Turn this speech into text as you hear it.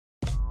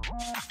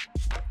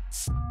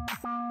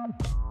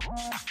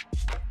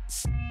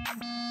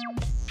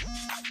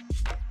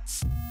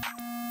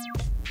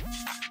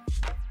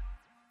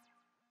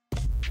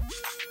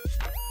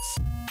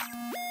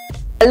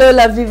Hello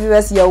lovely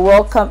viewers, you're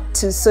welcome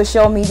to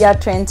Social Media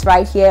Trends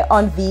right here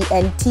on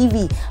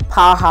VNTV,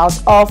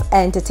 powerhouse of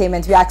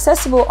entertainment. We are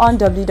accessible on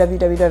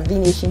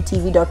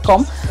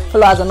www.vnationtv.com.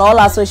 Follow us on all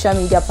our social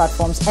media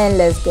platforms and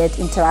let's get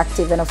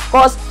interactive. And of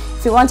course,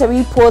 if you want a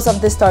repost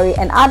of this story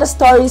and other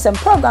stories and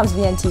programs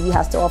VNTV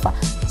has to offer,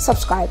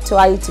 subscribe to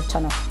our YouTube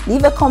channel,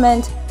 leave a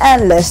comment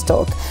and let's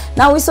talk.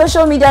 Now with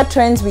Social Media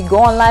Trends, we go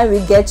online,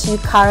 we get you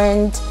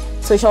current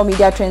social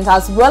media trends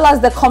as well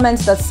as the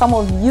comments that some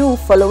of you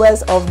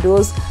followers of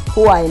those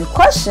who are in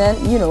question,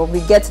 we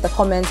get the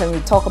comments and we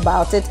talk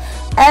about it.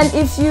 And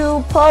if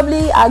you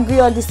probably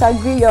agree or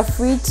disagree, you're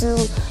free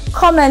to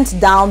comment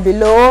down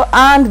below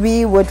and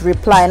we would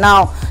reply.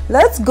 Now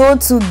let's go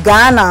to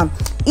Ghana.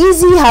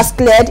 Eazzy has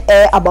cleared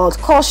air about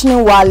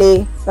cautioning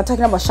Wale, we're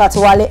talking about Shatta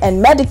Wale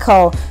and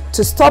Medikal,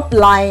 to stop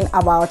lying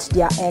about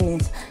their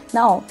earnings.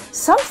 Now,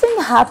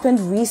 something happened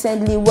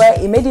recently where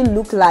it made it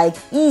look like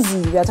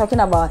Eazzy, we are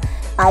talking about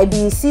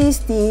IBC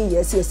Steve,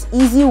 yes,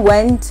 Eazzy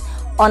went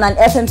on an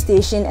FM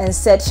station and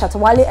said Shatta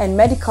Wale and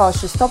Medikal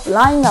should stop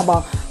lying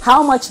about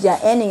how much they are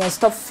earning and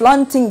stop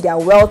flaunting their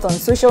wealth on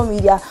social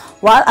media,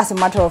 while as a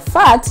matter of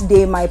fact,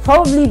 they might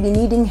probably be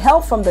needing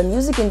help from the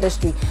music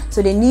industry.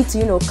 So they need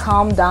to,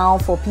 calm down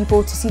for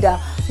people to see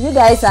that you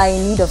guys are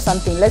in need of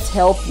something. Let's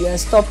help you and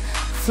stop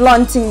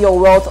flaunting your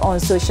wealth on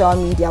social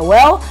media.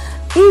 Well,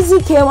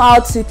 Eazzy came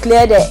out to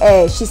clear the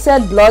air. She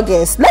said,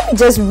 bloggers, let me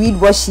just read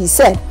what she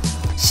said.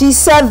 She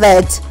said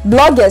that,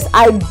 bloggers,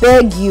 I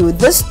beg you,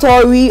 this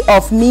story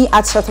of me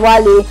at Shatta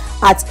Wale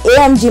at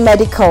AMG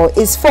Medical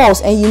is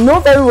false, and you know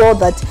very well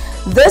that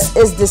this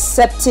is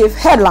deceptive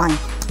headline.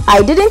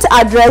 I didn't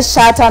address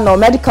Shatta nor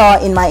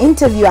Medikal in my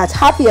interview at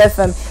Happy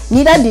FM,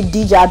 neither did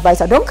DJ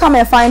Advisor. Don't come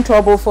and find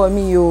trouble for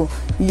me, you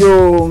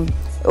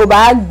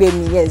obag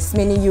me, yes,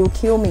 meaning you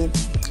kill me.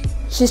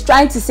 She's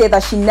trying to say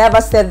that she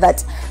never said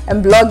that.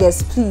 And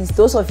bloggers, please,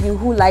 those of you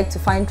who like to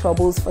find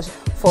troubles for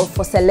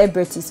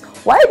celebrities,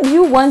 why do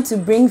you want to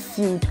bring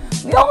feud?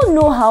 We all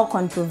know how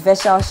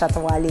controversial Shatta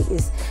Wale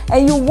is,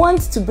 and you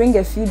want to bring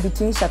a feud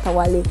between Shatta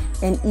Wale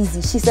and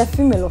Eazzy. She's a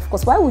female, of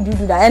course. Why would you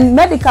do that? And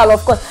Medikal,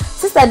 of course,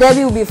 Sister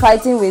Debbie will be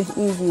fighting with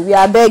Eazzy. We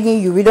are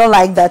begging you, we don't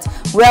like that.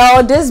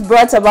 Well, this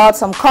brought about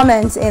some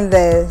comments in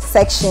the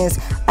sections,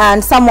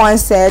 and someone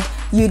said,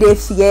 you dey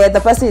fear. The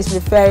person is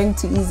referring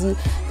to Eazzy.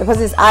 The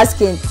person is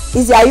asking,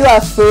 Eazzy, are you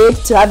afraid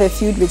to have a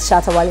feud with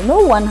Shatta Wale? No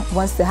one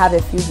wants to have a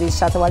feud with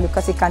Shatta Wale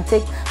because it can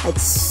take like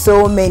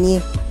so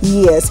many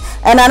years.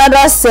 And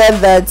another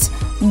said that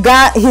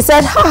he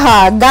said,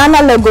 haha,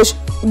 Ghana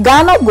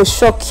go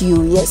shock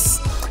you. Yes,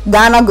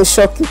 Ghana go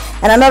shock you.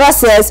 And another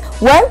says,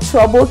 when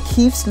trouble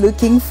keeps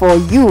looking for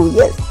you.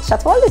 Yes,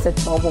 Shatta Wale is a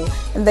trouble,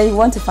 and then you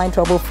want to find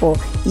trouble for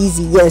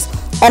Eazzy. Yes.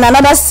 And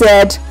another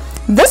said,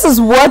 this is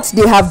what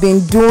they have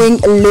been doing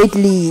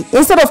lately.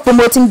 Instead of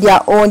promoting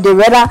their own, they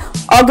rather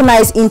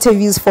organize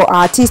interviews for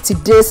artists to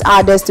diss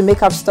others, to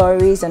make up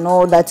stories and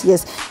all that.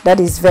 Yes, that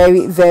is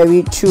very,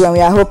 very true. And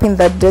we are hoping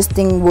that this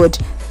thing would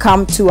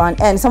come to an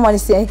end. Someone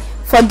is saying,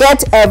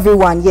 forget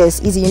everyone. Yes,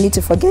 Eazzy, you need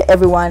to forget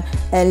everyone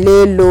and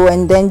lay low.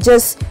 And then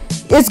just,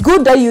 it's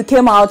good that you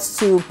came out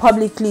to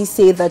publicly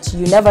say that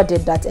you never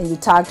did that, and you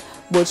tagged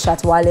both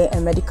Shatta Wale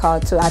and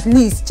Medikal to at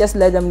least just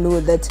let them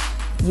know that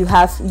you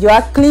are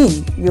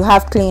clean, you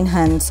have clean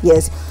hands.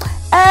 Yes.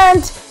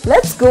 And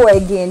let's go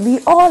again. We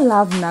all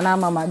love Nana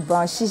Mama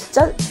Brown. She's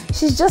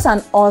just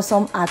an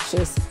awesome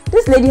actress.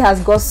 This lady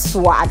has got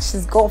swag,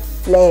 she's got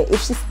flair.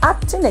 If she's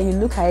acting and you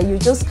look at her, you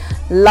just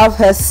love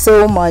her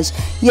so much.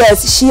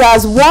 Yes, she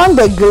has won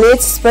the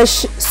Great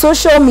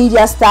Social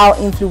Media Style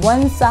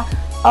Influencer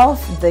of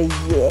the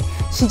Year.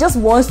 She just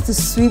wants to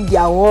sweep the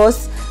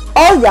awards,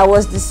 all the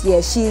awards this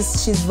year.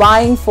 She's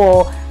vying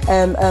for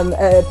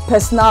a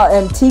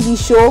personal TV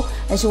show,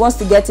 and she wants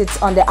to get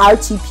it on the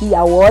RTP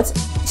Awards.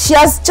 She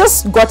has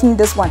just gotten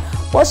this one.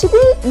 Well, she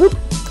did.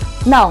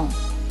 Now,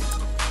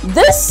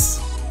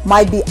 this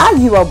might be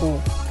arguable,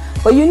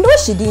 but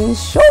she didn't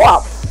show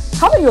up.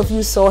 How many of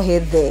you saw her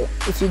there?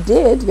 If you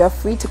did, you're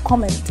free to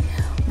comment.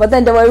 But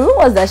then there were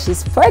rumors that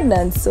she's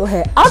pregnant, so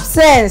her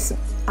absence,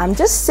 I'm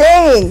just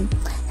saying,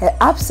 her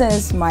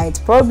absence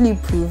might probably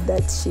prove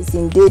that she's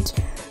indeed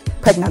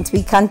pregnant.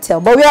 We can't tell,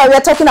 but we are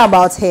talking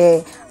about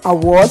her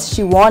awards.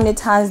 She won it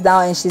hands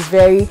down, and she's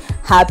very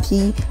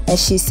happy, and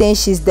she's saying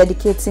she's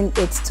dedicating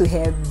it to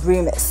her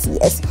dreamers.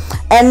 Yes.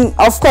 And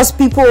of course,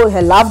 people,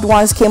 her loved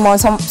ones came on.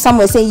 Some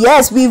were saying,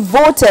 yes, we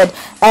voted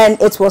and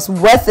it was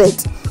worth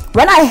it.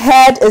 When I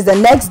heard it's the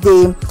next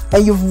day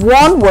and you've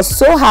won, was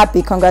so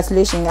happy.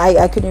 Congratulations.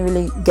 I couldn't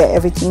really get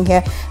everything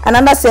here. And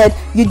Anna said,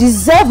 you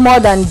deserve more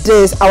than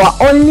this, our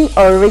only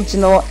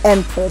original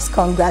empress.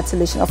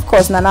 Congratulations. Of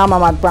course, Nana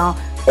Mama Brown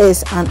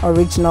is an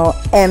original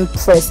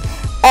empress.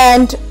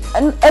 And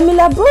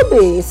Emilia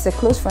Brobe is a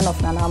close friend of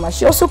Nanama.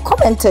 She also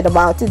commented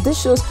about it. This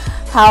shows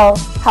how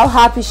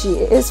happy she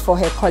is for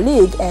her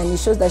colleague, and it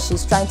shows that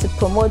she's trying to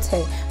promote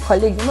her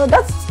colleague.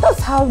 That's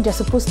how they're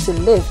supposed to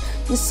live.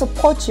 You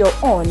support your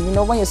own.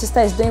 When your sister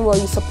is doing well,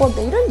 you support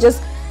them. You don't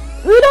just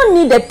we don't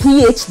need the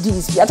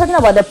PhDs. We are talking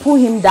about the pull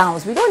him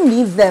downs. We don't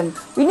need them.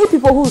 We need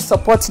people who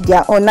support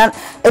their own. And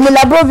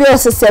Emilia Brovi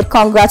also said,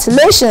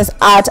 congratulations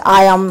at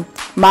I am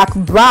Mark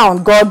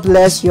Brown. God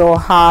bless your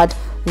hard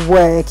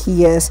work.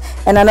 Yes.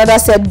 And another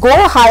said, go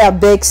hire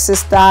big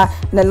sister.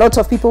 And a lot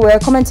of people were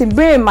commenting,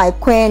 bring my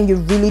queen, you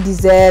really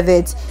deserve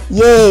it.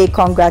 Yay,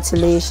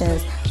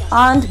 congratulations.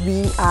 And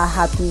we are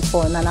happy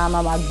for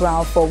Nanama Mark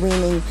Brown for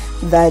winning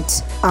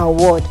that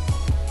award.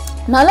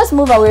 Now let's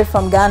move away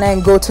from Ghana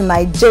and go to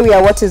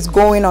Nigeria. What is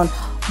going on?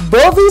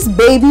 BOVI'S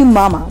baby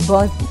mama.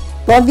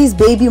 BOVI'S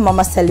baby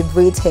mama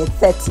celebrates her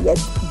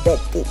 30th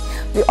birthday.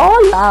 We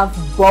all love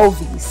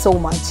Bovi so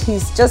much.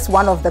 He's just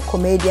one of the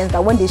comedians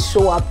that when they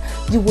show up,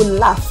 you will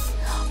laugh.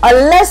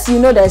 Unless you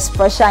know there's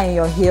pressure in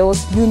your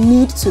heels, you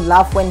need to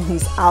laugh when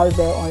he's out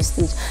there on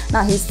stage.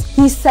 Now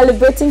he's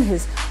celebrating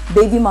his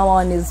baby mama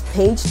on his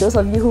page. Those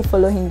of you who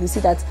follow him, you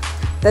see that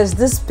there's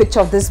this picture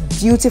of this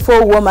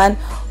beautiful woman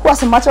who,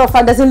 as a matter of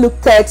fact, doesn't look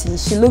 30.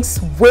 She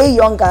looks way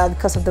younger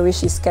because of the way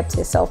she's kept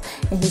herself,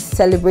 and he's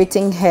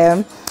celebrating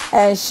her.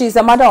 And she's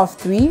a mother of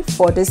 3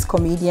 for this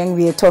comedian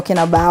we are talking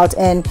about,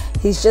 and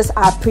he's just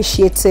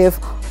appreciative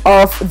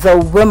of the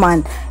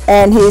woman,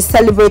 and he's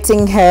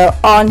celebrating her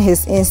on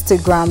his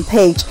Instagram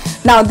page.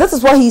 Now this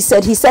is what he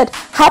said. He said,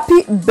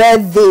 happy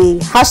birthday,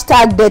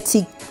 hashtag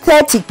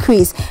 30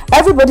 Chris.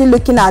 Everybody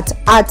looking at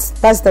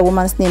that's the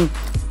woman's name,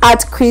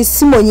 at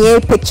Chris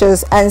Simonier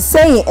pictures and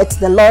saying it's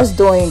the Lord's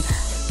doing.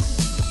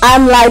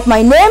 I'm like,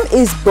 my name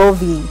is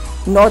Bovi,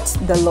 not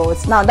the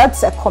Lord's. Now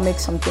that's a comic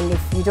something.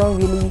 If you don't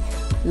really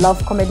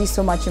love comedy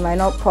so much, you might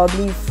not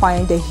probably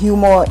find the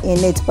humor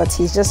in it, but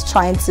he's just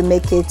trying to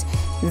make it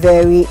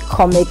very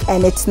comic,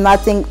 and it's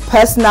nothing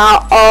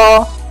personal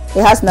or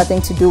it has nothing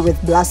to do with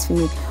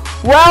blasphemy.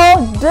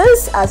 Well,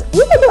 this, as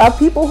you know, there are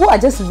people who are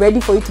just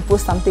ready for you to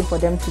post something for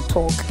them to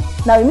talk.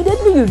 Now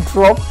immediately you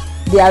drop,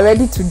 they are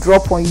ready to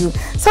drop on you.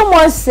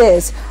 Someone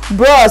says,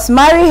 bros,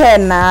 marry her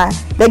now,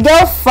 the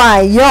girl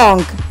fine,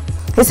 young.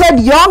 He said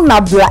young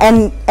na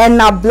and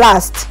na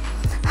blast.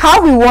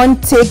 How we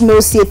won't take no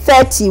say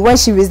 30 when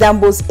she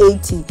resembles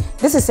 80.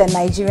 This is a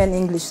Nigerian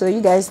English, so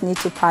you guys need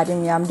to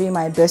pardon me. I'm doing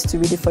my best to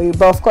read it for you,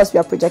 but of course we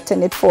are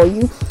projecting it for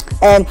you.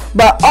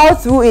 But all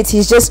through it,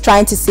 he's just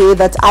trying to say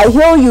that I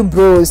hear you,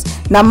 bros.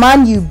 Now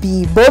man, you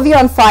be Bovi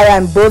on fire,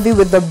 and Bovi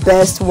with the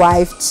best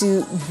wife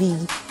to be.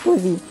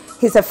 Bovi,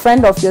 he's a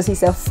friend of yours,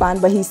 he's a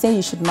fan, but he's saying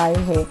you should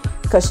marry her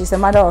because she's a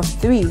mother of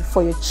 3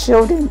 for your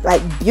children,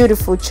 like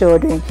beautiful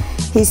children.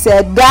 He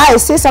said,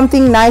 guys, say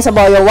something nice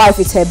about your wife.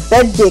 It's her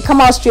birthday. Come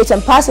out straight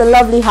and pass a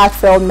lovely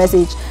heartfelt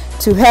message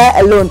to her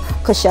alone,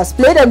 because she has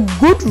played a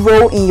good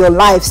role in your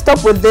life.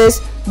 Stop with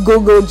this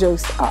Google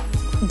jokes.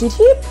 Did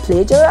he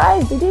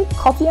plagiarize? Did he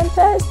copy and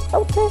paste?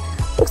 Okay,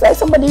 looks like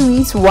somebody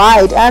reads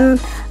wide. And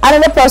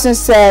another person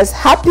says,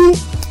 happy.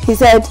 He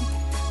said,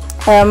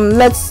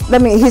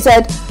 he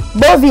said,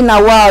 Bovi,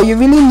 now wow, you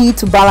really need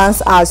to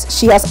balance us.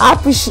 She has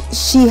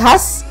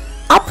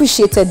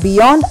appreciated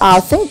beyond our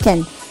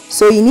thinking,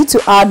 so you need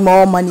to add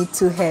more money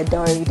to her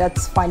dowry.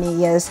 That's funny.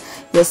 Yes.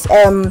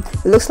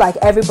 It looks like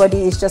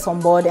everybody is just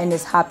on board and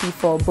is happy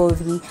for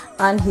Bovi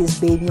and his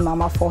baby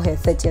mama for her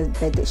 30th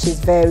birthday. She's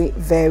very,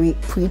 very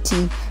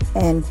pretty,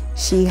 and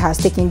she has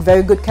taken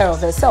very good care of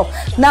herself.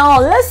 Now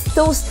let's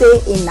still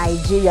stay in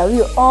Nigeria.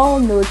 We all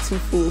know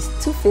Two-Face.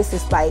 Two-Face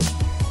is like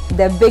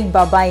the big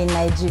baba in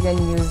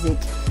Nigerian music.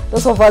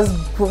 Those of us,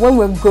 when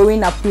we were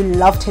growing up, we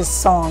loved his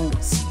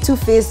songs.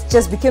 Two-Face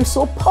just became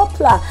so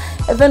popular,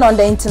 even on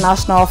the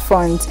international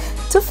front.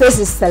 Two-Face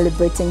is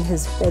celebrating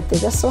his birthday.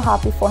 Just so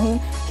happy for him.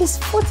 He's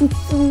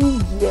 43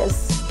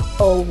 years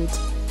old.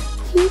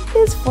 He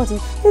is 40.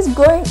 He's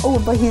growing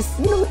old, but he's,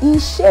 in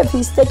shape.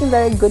 He's taking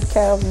very good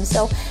care of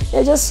himself.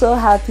 They're just so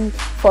happy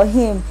for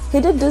him.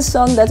 He did this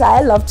song that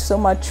I loved so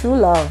much, True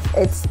Love.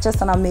 It's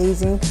just an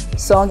amazing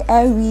song,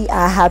 and we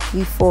are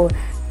happy for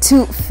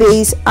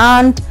Two-Face.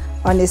 And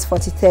on his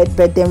 43rd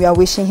birthday, we are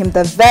wishing him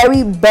the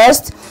very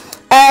best.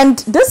 And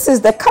this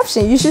is the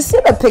caption. You should see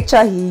the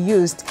picture he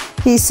used.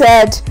 He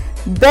said,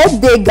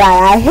 birthday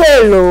guy,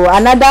 hello,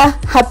 another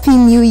happy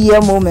new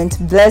year moment,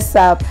 bless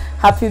up,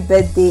 happy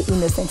birthday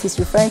innocent. He's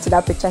referring to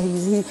that picture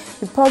he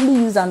probably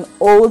used an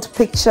old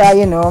picture,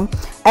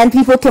 and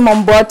people came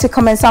on board to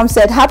comment. Some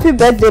said, happy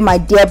birthday my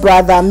dear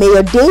brother, may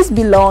your days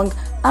be long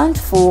and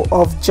full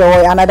of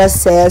joy. Another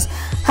says,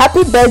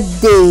 happy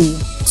birthday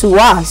to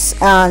us.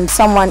 And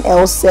someone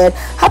else said,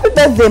 happy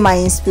birthday my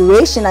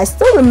inspiration. I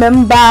still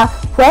remember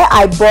where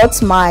I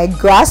bought my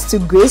Grass to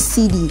Grace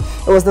CD.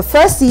 It was the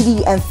first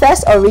CD and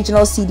first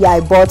original CD I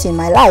bought in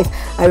my life.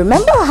 I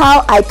remember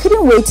how I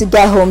couldn't wait to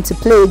get home to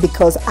play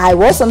because I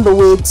was on the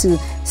way to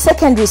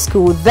secondary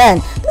school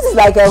then. This is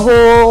like a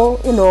whole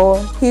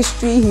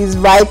history he's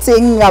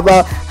writing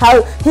about,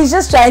 how he's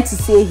just trying to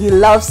say he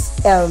loves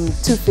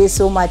Two-Face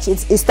so much.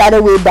 It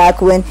started way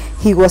back when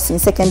he was in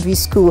secondary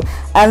school.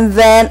 And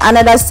then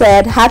another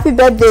said, happy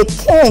birthday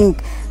king.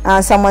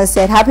 Someone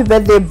said, happy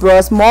birthday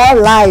bros, more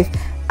life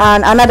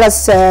And another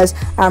says,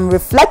 I'm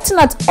reflecting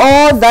at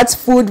all that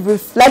food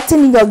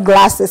reflecting in your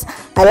glasses.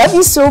 I love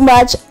you so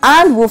much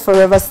and will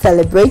forever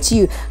celebrate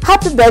you.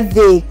 Happy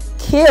birthday,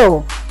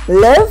 Kill.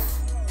 Live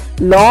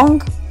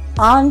long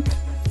and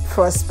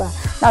prosper.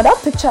 Now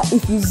that picture,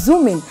 if you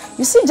zoom in,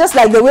 you see just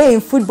like the way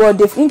in football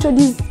they've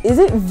introduced, is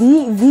it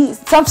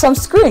some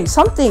screen,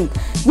 something.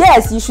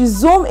 Yes, you should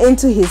zoom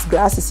into his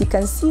glasses. You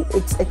can see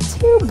it's a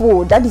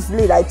table that is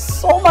like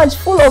so much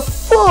full of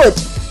food.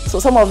 So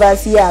some of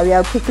us here, we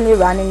are quickly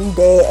running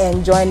there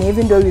and joining,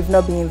 even though we've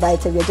not been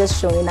invited. We're just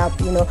showing up,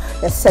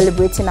 we're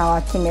celebrating our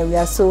king, and we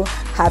are so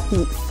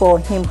happy for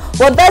him.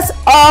 Well, that's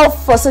all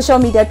for social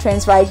media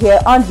trends right here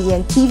on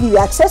VNTV.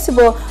 We're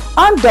accessible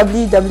on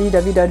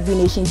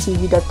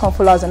www.vnationtv.com.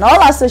 Follow us on all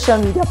our social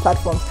media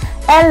platforms,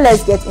 and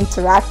let's get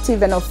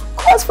interactive. And of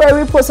course, for a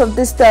repost of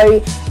this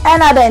story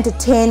and other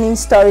entertaining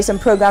stories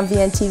and program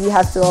VNTV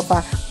has to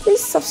offer,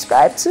 please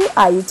subscribe to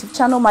our YouTube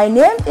channel. My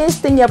name is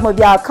Tinyab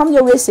Mobia. I'll come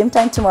your way same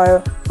time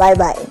tomorrow. Bye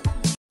bye.